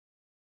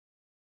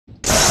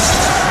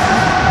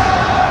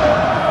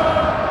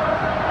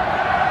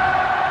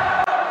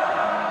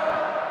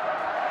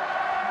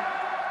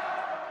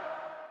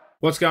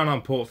What's going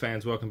on, Port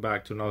fans? Welcome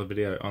back to another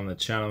video on the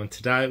channel, and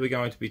today we're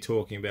going to be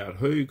talking about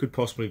who could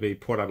possibly be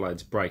Port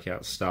Adelaide's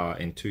breakout star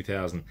in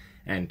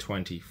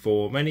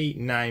 2024. Many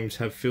names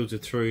have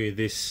filtered through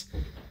this,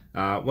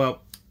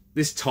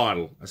 this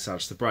title as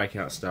such, the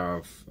breakout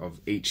star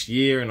of each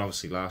year, and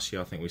obviously last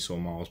year I think we saw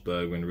Miles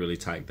Bergman really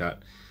take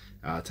that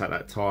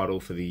title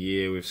for the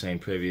year. We've seen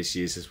previous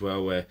years as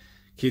well where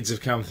kids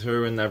have come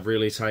through and they've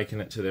really taken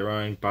it to their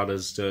own.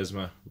 Butters,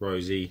 Dersma,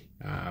 Rosie,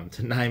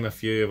 to name a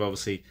few, have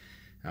obviously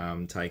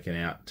taken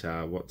out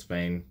what's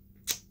been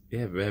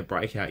a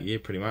breakout year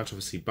pretty much.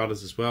 Obviously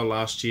Butters as well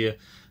last year,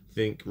 I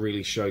think,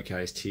 really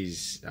showcased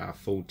his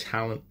full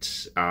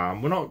talent.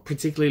 We're not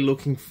particularly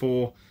looking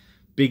for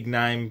big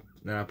name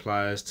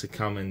players to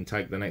come and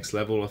take the next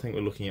level. I think we're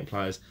looking at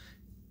players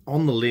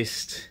on the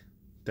list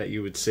that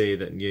you would see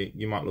that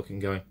you might look and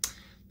go,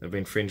 they've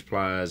been fringe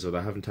players or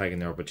they haven't taken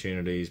their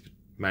opportunities, but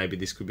maybe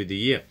this could be the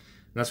year.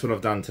 And that's what I've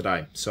done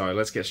today. So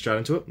let's get straight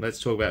into it. Let's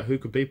talk about who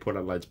could be Port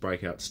Adelaide's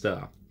breakout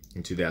star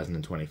in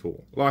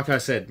 2024. Like I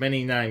said,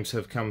 many names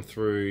have come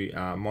through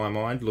my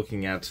mind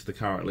looking at the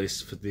current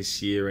list for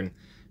this year, and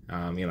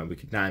we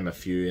could name a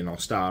few, and I'll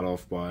start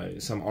off by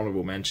some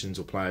honourable mentions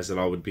or players that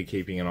I would be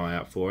keeping an eye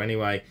out for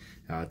anyway.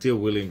 Dill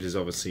Williams has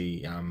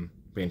obviously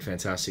been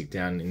fantastic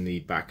down in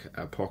the back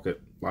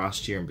pocket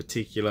last year in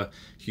particular.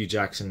 Hugh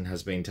Jackson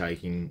has been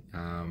taking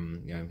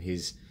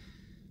his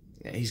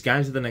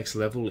game to the next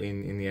level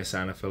in the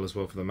SANFL as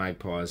well for the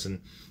Magpies,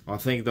 and I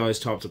think those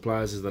types of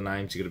players are the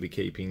names you're going to be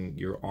keeping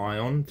your eye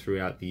on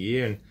throughout the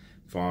year. And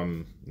if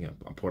I'm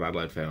a Port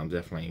Adelaide fan, I'm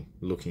definitely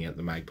looking at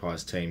the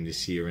Magpies team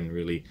this year and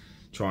really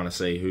trying to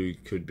see who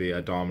could be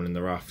a diamond in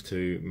the rough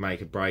to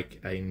make a break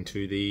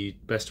into the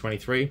best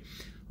 23,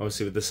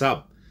 obviously with the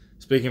sub.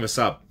 Speaking of a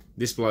sub,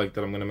 this bloke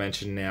that I'm going to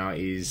mention now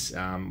is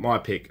my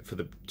pick for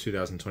the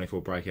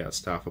 2024 breakout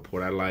star for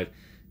Port Adelaide.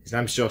 His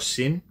name's Josh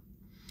Sinn.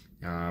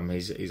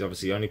 He's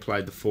obviously only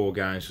played the 4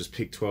 games, was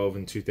picked 12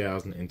 in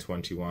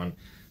 2021.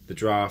 The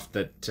draft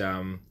that,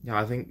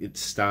 I think it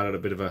started a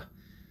bit of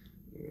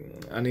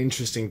an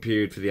interesting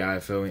period for the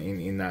AFL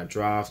in that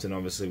draft, and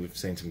obviously we've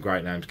seen some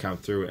great names come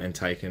through and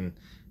taken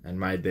and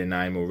made their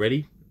name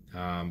already.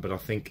 But I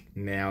think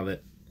now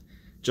that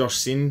Josh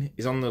Sinn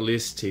is on the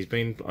list, he's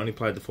only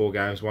played the 4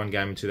 games, 1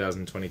 game in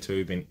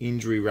 2022, been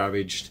injury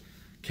ravaged,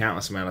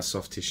 countless amount of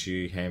soft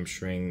tissue,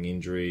 hamstring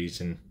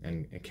injuries, and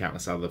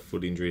countless other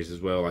foot injuries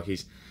as well. Like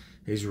he's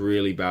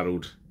really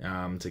battled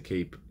to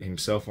keep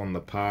himself on the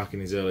park in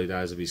his early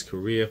days of his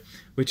career,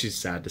 which is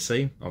sad to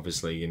see.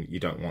 Obviously, you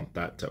don't want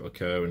that to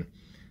occur,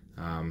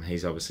 and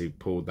he's obviously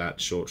pulled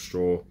that short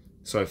straw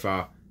so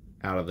far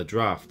out of the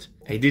draft.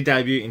 He did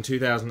debut in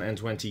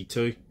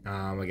 2022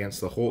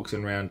 against the Hawks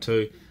in round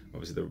 2.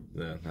 Obviously,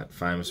 that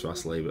famous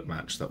Russell Ebert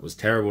match that was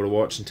terrible to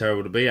watch and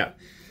terrible to be at.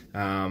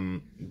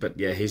 But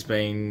yeah, he's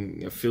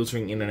been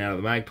filtering in and out of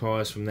the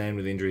Magpies from then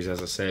with injuries,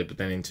 as I said. But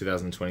then in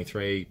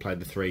 2023, he played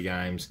the 3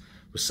 games,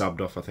 was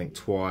subbed off I think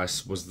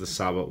twice, was the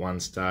sub at one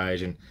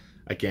stage, and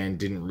again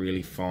didn't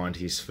really find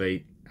his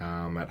feet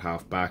at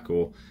half back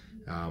or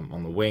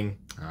on the wing,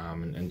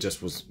 and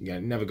just was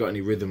never got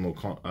any rhythm or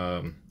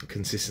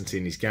consistency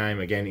in his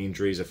game. Again,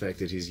 injuries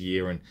affected his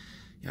year, and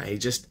he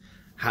just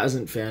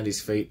hasn't found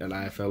his feet at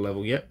AFL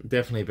level yet.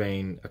 Definitely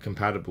been a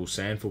compatible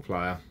SANFL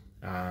player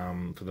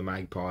for the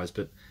Magpies,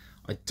 but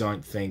I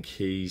don't think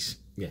he's,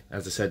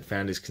 as I said,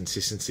 found his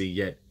consistency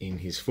yet in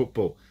his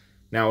football.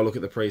 Now I look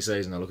at the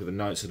pre-season, I look at the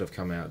notes that have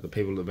come out, the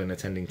people that have been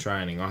attending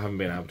training. I haven't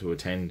been able to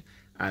attend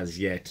as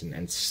yet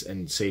and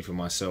see for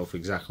myself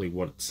exactly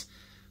what it's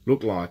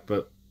looked like,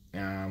 but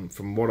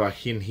from what I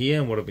can hear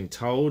and what I've been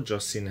told,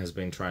 Josh Sinn has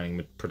been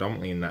training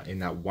predominantly in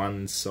that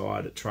one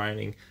side at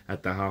training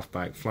at the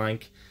half-back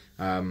flank.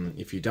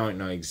 If you don't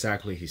know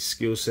exactly his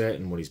skill set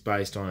and what he's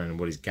based on and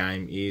what his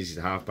game is, he's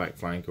a half-back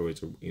flank or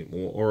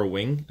a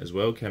wing as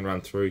well, can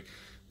run through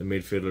the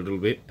midfield a little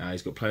bit.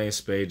 He's got plenty of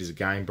speed, he's a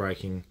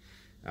game-breaking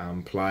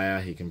player,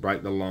 he can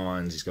break the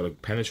lines, he's got a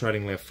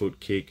penetrating left foot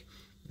kick.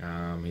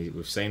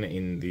 We've seen it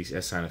in the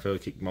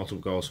SANFL, kick multiple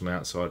goals from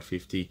outside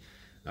 50.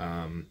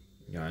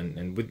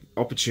 And with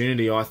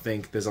opportunity, I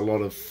think there's a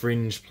lot of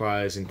fringe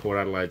players in Port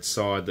Adelaide's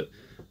side that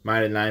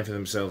made a name for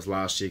themselves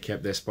last year,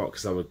 kept their spot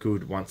because they were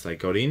good once they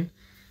got in.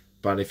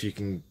 But if you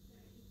can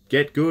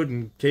get good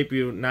and keep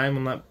your name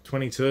on that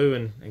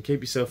 22 and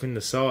keep yourself in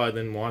the side,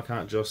 then why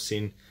can't Josh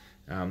Sinn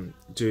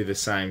do the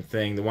same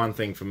thing? The one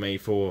thing for me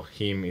for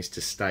him is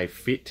to stay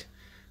fit.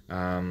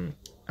 And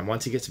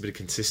once he gets a bit of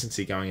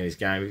consistency going in his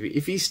game,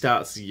 if he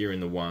starts the year in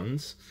the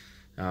ones,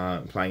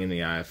 playing in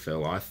the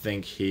AFL, I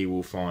think he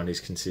will find his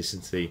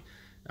consistency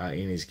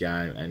in his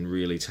game and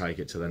really take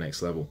it to the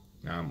next level.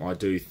 I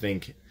do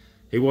think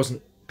he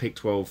wasn't picked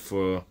 12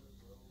 for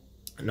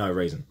no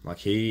reason. Like,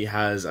 he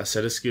has a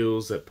set of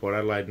skills that Port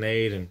Adelaide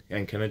need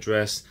and can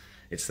address.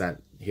 It's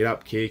that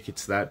hit-up kick,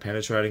 it's that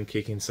penetrating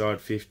kick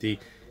inside 50,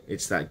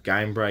 it's that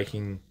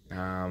game-breaking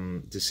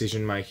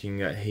decision-making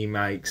that he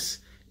makes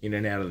in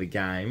and out of the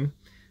game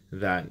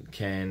that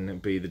can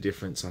be the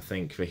difference, I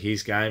think, for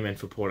his game and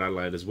for Port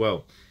Adelaide as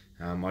well.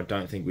 I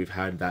don't think we've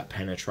had that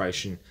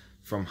penetration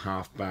from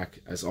half-back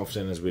as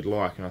often as we'd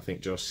like, and I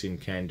think Josh Sinn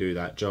can do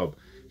that job.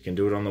 He can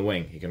do it on the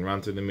wing. He can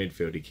run through the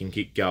midfield. He can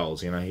kick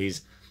goals. You know,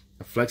 he's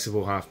a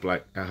flexible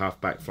half-back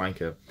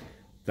flanker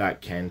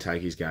that can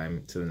take his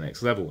game to the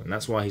next level, and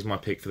that's why he's my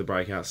pick for the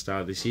breakout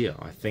star this year.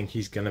 I think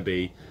he's going to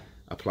be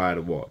a player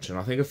to watch, and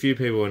I think a few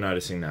people are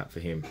noticing that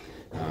for him.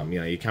 You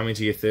know, you come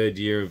into your third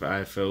year of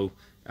AFL,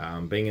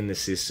 being in the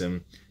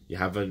system, you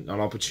have an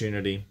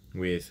opportunity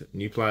with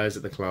new players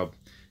at the club.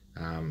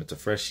 It's a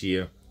fresh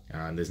year.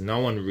 There's no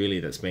one really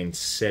that's been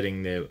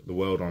setting the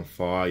world on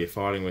fire. You're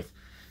fighting with,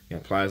 you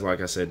know, players like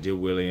I said, Dill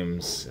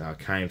Williams,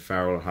 Kane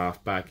Farrell at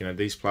halfback. You know,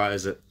 these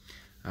players that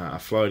are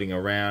floating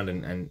around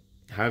and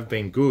have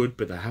been good,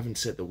 but they haven't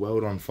set the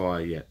world on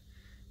fire yet.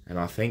 And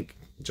I think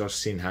Josh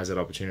Sinn has that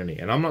opportunity.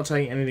 And I'm not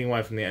taking anything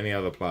away from any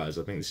other players.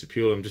 I think this is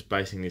purely, I'm just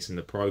basing this in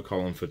the pro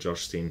column for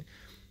Josh Sinn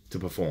to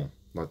perform.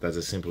 Like, that's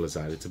as simple as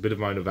that. It's a bit of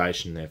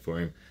motivation there for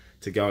him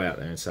to go out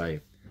there and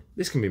say,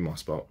 this can be my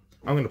spot.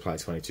 I'm going to play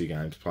 22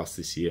 games plus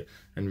this year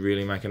and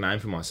really make a name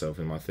for myself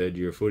in my third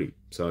year of footy.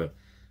 So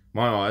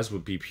my eyes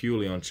would be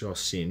purely on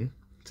Josh Sinn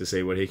to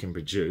see what he can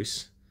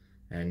produce.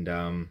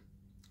 And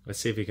let's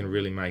see if he can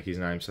really make his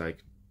namesake,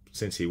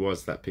 since he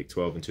was that pick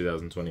 12 in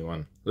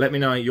 2021. Let me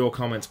know your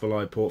comments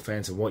below, Port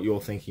fans, and what you're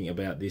thinking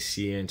about this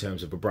year in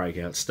terms of a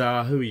breakout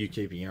star. Who are you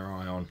keeping your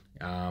eye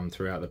on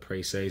throughout the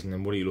pre-season,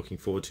 and what are you looking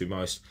forward to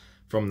most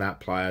from that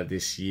player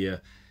this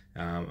year?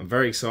 I'm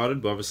very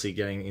excited. We're obviously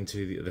getting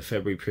into the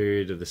February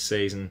period of the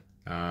season,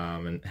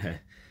 and we're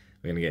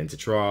going to get into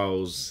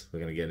trials.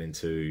 We're going to get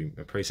into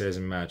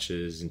pre-season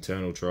matches,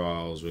 internal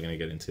trials. We're going to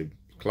get into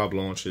club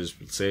launches,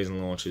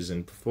 season launches,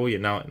 and before you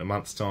know it, in a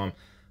month's time,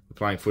 we're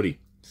playing footy.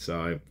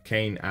 So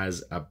keen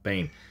as a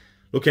bean.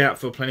 Look out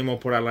for plenty more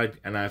Port Adelaide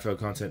and AFL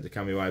content to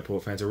come your way,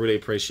 Port fans. I really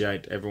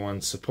appreciate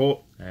everyone's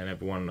support and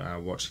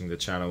everyone watching the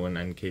channel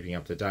and keeping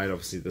up to date.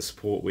 Obviously, the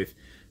support with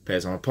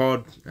Pairs on a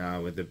Pod,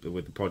 with the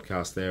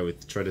podcast there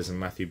with Treaders and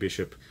Matthew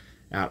Bishop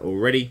out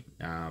already.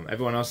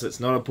 Everyone else that's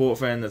not a Port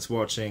fan that's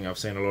watching, I've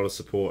seen a lot of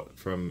support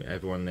from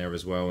everyone there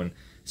as well, and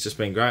it's just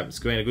been great. It's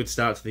been a good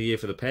start to the year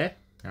for the Pair.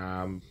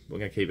 We're going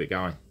to keep it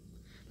going.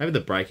 Maybe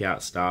the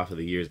breakout star for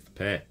the year is the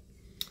Pair.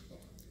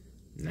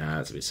 Nah,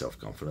 that's a bit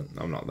self-confident.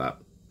 I'm not that.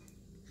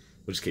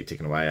 We'll just keep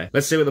ticking away, eh?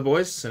 Let's see what the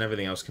boys and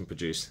everything else can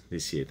produce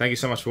this year. Thank you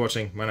so much for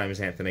watching. My name is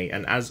Anthony,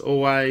 and as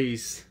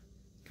always,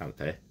 come the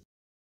Pair.